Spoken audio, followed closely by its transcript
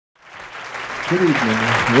Good evening.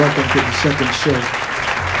 Welcome to the second show.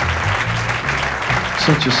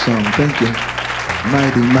 Such a song. Thank you.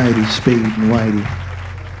 Mighty, mighty, Spade and Whitey.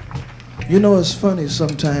 You know, it's funny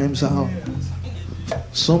sometimes how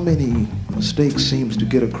so many mistakes seems to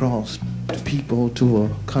get across to people, to a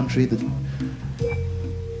country that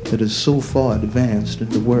is so far advanced in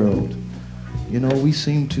the world. You know, we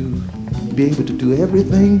seem to be able to do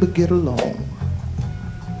everything but get along.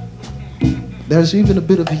 There's even a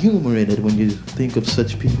bit of humor in it when you think of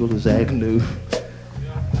such people as Agnew.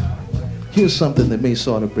 Here's something that may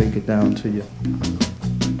sort of break it down to you.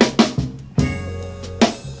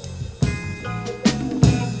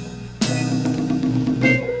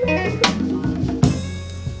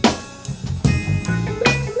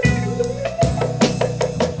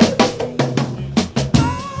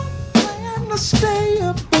 Stay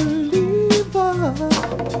a believer.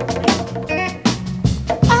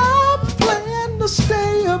 I plan to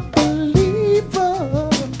stay a believer.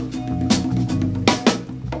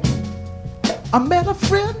 I met a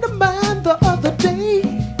friend of mine the other day.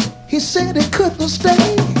 He said he couldn't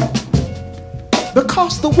stay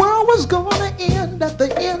because the world was gonna end at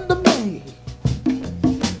the end of May.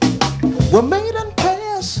 We're made and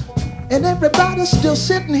pass, and everybody's still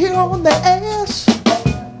sitting here on their ass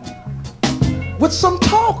with some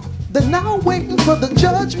talk. They're now waiting for the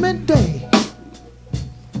judgment day.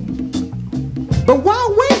 But why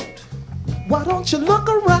wait? Why don't you look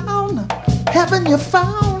around? Haven't you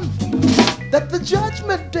found that the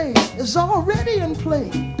judgment day is already in play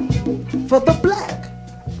for the black?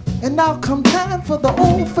 And now come time for the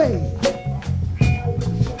old faith.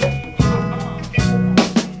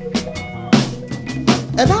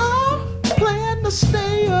 And I plan to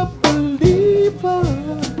stay a believer.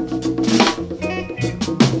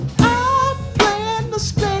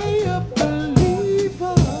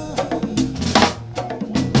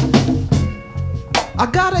 I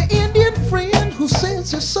got an Indian friend who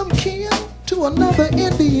says he's some kin to another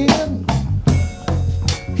Indian.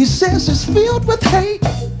 He says it's filled with hate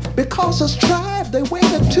because his tribe, they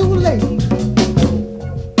waited too late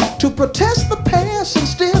to protest the past.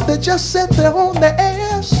 Instead, they just sat there on their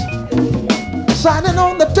ass, signing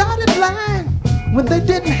on the dotted line when they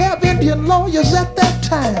didn't have Indian lawyers at that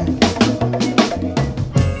time.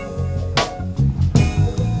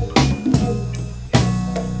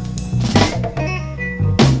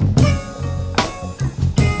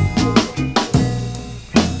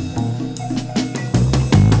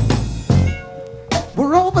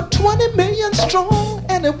 We're over 20 million strong,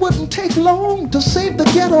 and it wouldn't take long to save the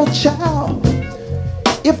ghetto child.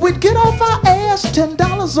 If we'd get off our ass,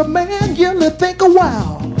 $10 a man, yearly, think a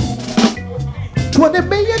while. 20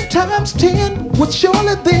 million times 10 would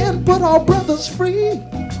surely then put our brothers free.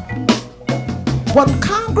 One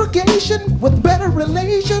congregation with better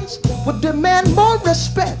relations would demand more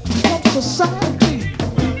respect from society.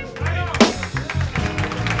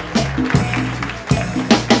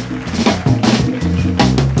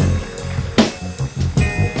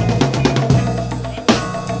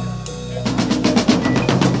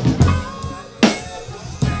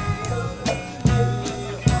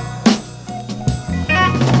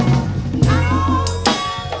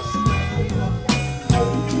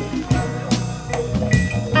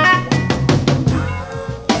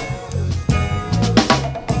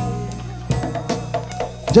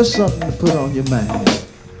 Just something to put on your mind.